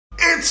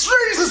It's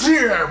RzrsS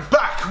here,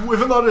 back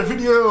with another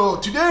video.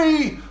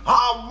 Today,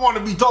 I want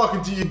to be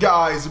talking to you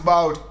guys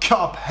about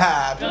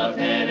Cuphead. Cuphead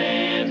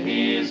and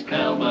his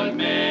pal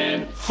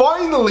Bugman.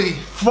 Finally,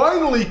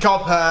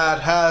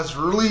 Cuphead has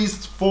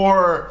released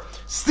for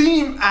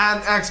Steam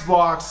and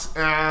Xbox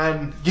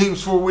and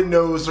games for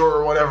Windows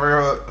or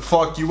whatever the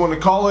fuck you want to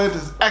call it.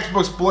 It's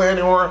Xbox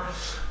Play or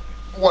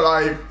what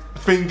I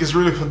think is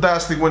really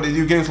fantastic when they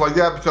do games like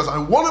that, because I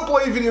want to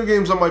play video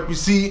games on my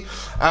PC,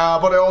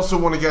 but I also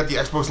want to get the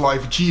Xbox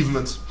Live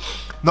achievements.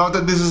 Not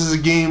that this is a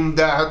game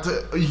that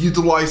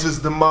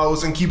utilizes the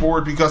mouse and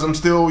keyboard, because I'm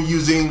still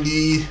using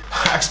the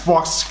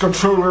Xbox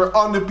controller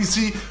on the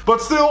PC,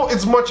 but still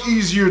it's much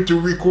easier to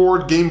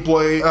record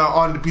gameplay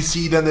on the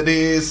PC than it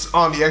is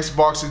on the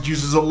Xbox. It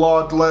uses a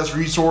lot less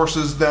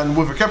resources than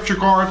with a capture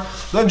card,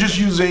 than just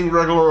using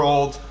regular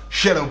old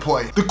shadow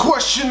play. The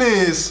question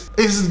is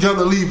it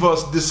gonna leave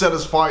us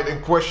dissatisfied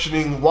and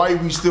questioning why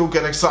we still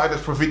get excited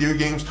for video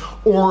games,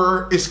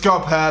 or is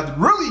Cuphead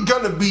really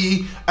gonna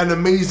be an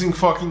amazing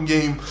fucking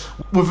game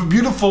with a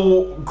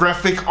beautiful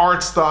graphic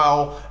art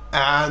style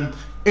and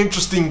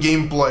interesting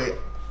gameplay?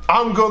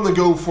 I'm gonna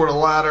go for the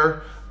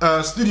latter.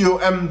 Studio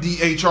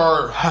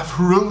MDHR have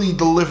really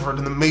delivered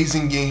an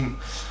amazing game.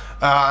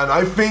 And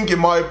I think, in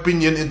my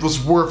opinion, it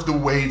was worth the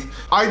wait.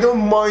 I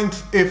don't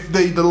mind if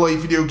they delay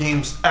video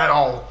games at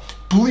all.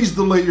 Please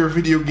delay your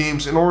video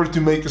games in order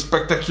to make a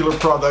spectacular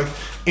product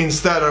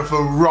instead of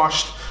a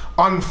rushed,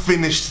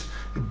 unfinished,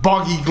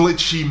 buggy,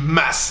 glitchy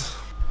mess.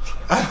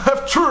 And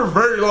after a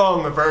very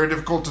long and very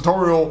difficult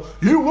tutorial,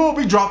 you will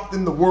be dropped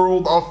in the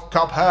world of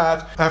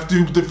Cuphead. Have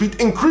to defeat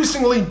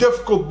increasingly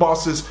difficult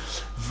bosses,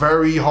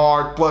 very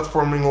hard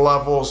platforming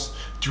levels,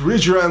 to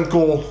reach your end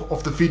goal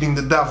of defeating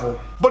the devil.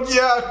 But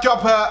yeah,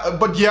 Cuphead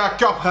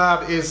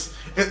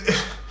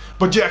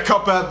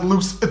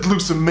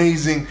looks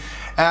amazing.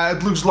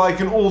 It looks like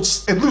an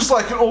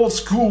old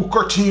school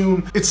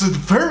cartoon. It's a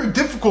very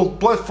difficult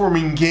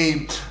platforming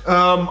game.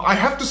 I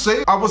have to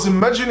say, I was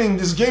imagining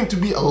this game to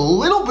be a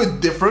little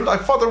bit different. I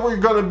thought there were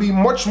gonna be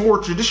much more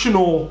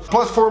traditional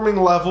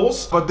platforming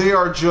levels, but they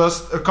are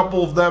just a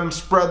couple of them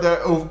spread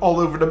there all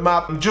over the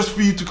map, just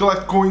for you to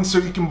collect coins so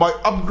you can buy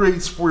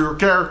upgrades for your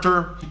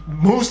character.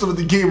 Most of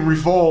the game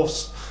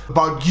revolves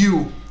about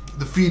you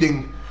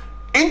defeating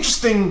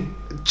interesting,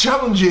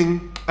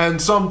 challenging, and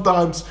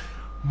sometimes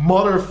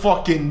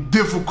motherfucking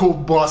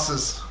difficult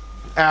bosses.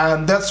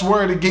 And that's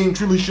where the game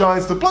truly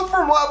shines. The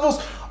platform levels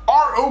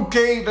are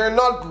okay, they're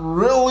not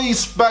really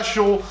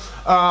special.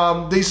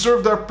 They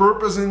serve their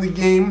purpose in the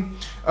game.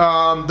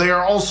 They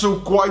are also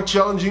quite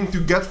challenging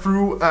to get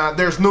through.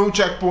 There's no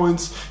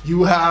checkpoints.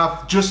 You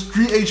have just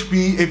 3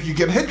 HP. If you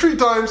get hit 3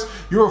 times,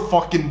 you're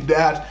fucking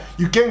dead.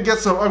 You can get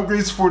some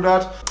upgrades for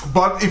that,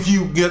 but if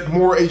you get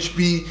more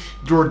HP,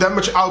 your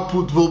damage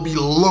output will be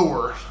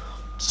lower.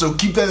 So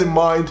keep that in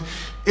mind.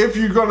 If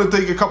you're gonna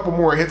take a couple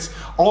more hits,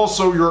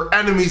 also your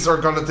enemies are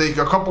gonna take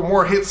a couple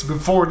more hits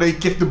before they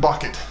kick the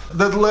bucket.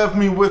 That left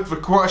me with the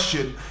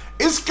question,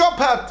 is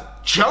Cuphead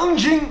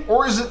challenging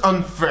or is it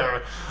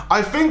unfair?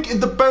 I think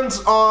it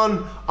depends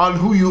on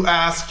who you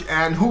ask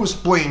and who is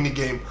playing the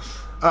game.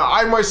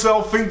 I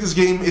myself think this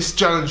game is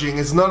challenging.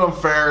 It's not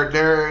unfair.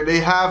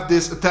 They have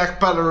these attack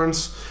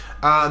patterns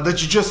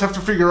that you just have to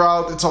figure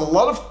out. It's a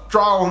lot of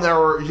trial and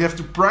error. You have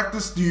to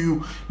practice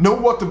to know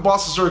what the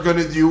bosses are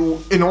gonna do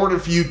in order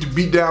for you to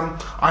beat them.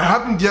 I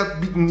haven't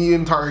yet beaten the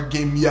entire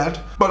game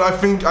yet, but I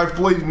think I've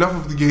played enough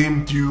of the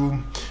game to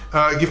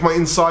give my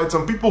insights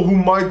on people who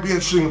might be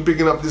interested in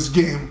picking up this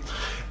game.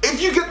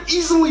 If you get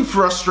easily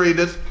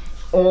frustrated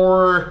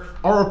or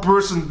a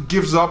person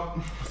gives up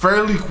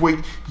fairly quick,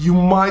 you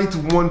might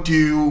want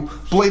to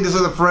play this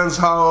at a friend's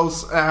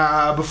house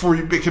before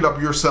you pick it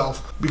up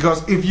yourself.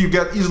 Because if you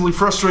get easily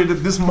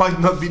frustrated, this might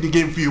not be the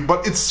game for you.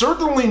 But it's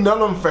certainly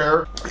not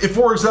unfair. If,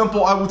 for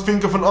example, I would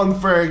think of an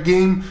unfair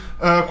game,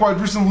 quite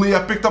recently I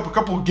picked up a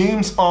couple of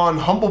games on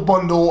Humble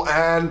Bundle,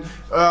 and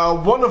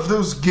one of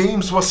those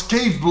games was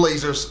Cave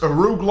Blazers, a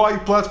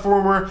roguelike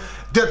platformer.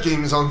 That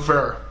game is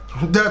unfair.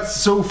 That's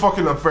so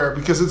fucking unfair,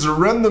 because it's a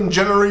random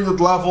generated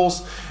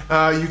levels.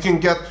 You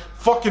can get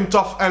fucking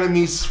tough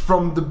enemies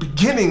from the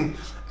beginning,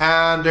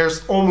 and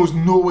there's almost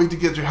no way to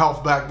get your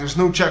health back. There's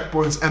no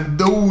checkpoints, and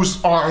those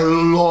are a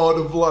lot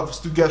of levels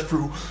to get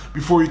through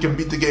before you can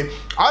beat the game.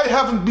 I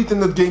haven't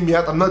beaten that game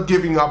yet. I'm not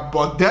giving up,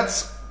 but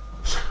that's,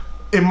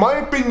 in my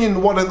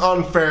opinion, what an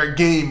unfair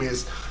game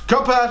is.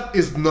 Cuphead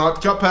is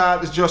not.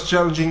 Cuphead is just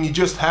challenging. You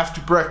just have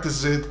to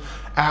practice it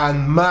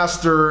and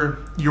master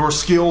your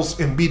skills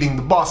in beating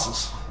the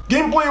bosses.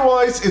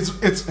 Gameplay-wise,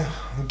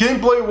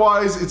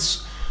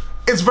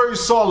 it's very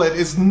solid.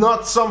 It's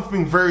not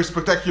something very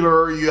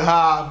spectacular. You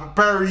have a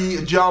parry,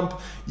 a jump,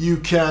 you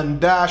can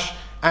dash,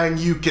 and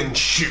you can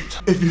shoot.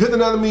 If you hit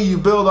an enemy, you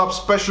build up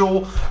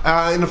special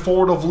in the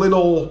form of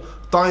little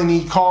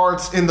tiny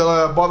cards in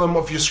the bottom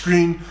of your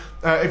screen.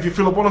 If you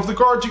fill up one of the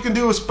cards, you can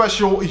do a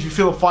special. If you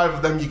fill up 5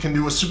 of them, you can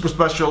do a super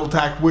special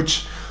attack,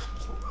 which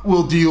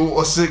will deal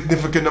a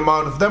significant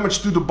amount of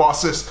damage to the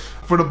bosses.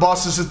 For the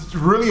bosses, it's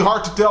really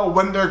hard to tell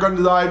when they're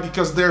gonna die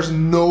because there's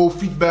no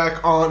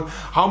feedback on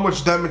how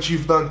much damage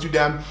you've done to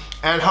them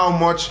and how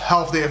much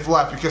health they have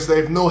left, because they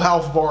have no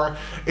health bar.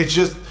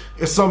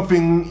 It's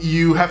something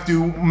you have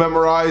to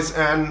memorize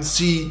and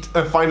see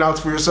and find out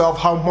for yourself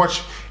how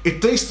much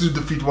it takes to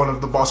defeat one of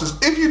the bosses.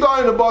 If you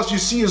die in a boss, you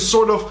see a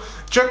sort of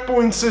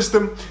checkpoint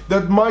system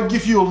that might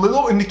give you a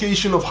little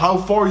indication of how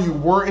far you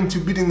were into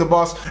beating the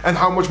boss and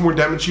how much more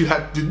damage you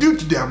had to do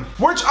to them,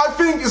 which I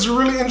think is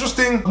really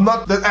interesting.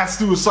 Not that adds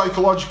to a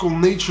psychological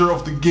nature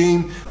of the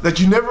game, that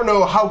you never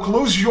know how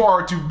close you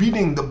are to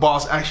beating the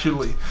boss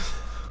actually.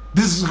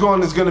 This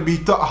one is gonna be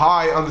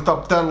high on the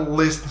top 10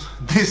 list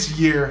this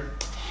year.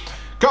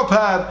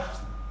 Cuphead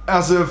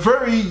has a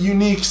very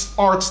unique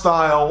art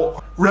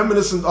style,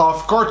 reminiscent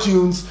of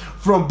cartoons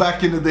from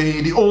back in the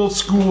day, the old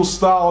school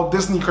style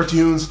Disney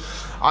cartoons.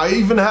 I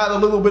even had a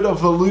little bit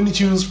of a Looney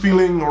Tunes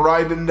feeling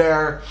right in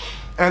there,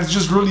 and it's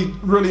just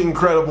really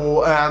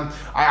incredible, and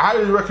I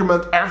highly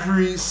recommend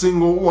every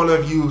single one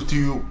of you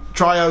to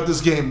try out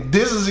this game.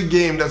 This is a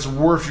game that's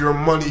worth your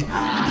money.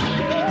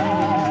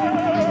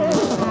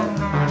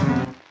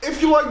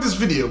 If you like this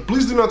video,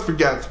 please do not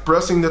forget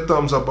pressing the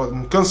thumbs up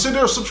button.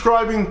 Consider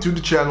subscribing to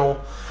the channel.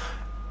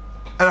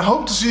 And I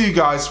hope to see you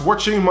guys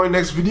watching my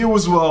next video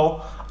as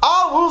well.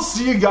 I will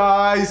see you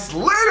guys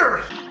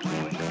later!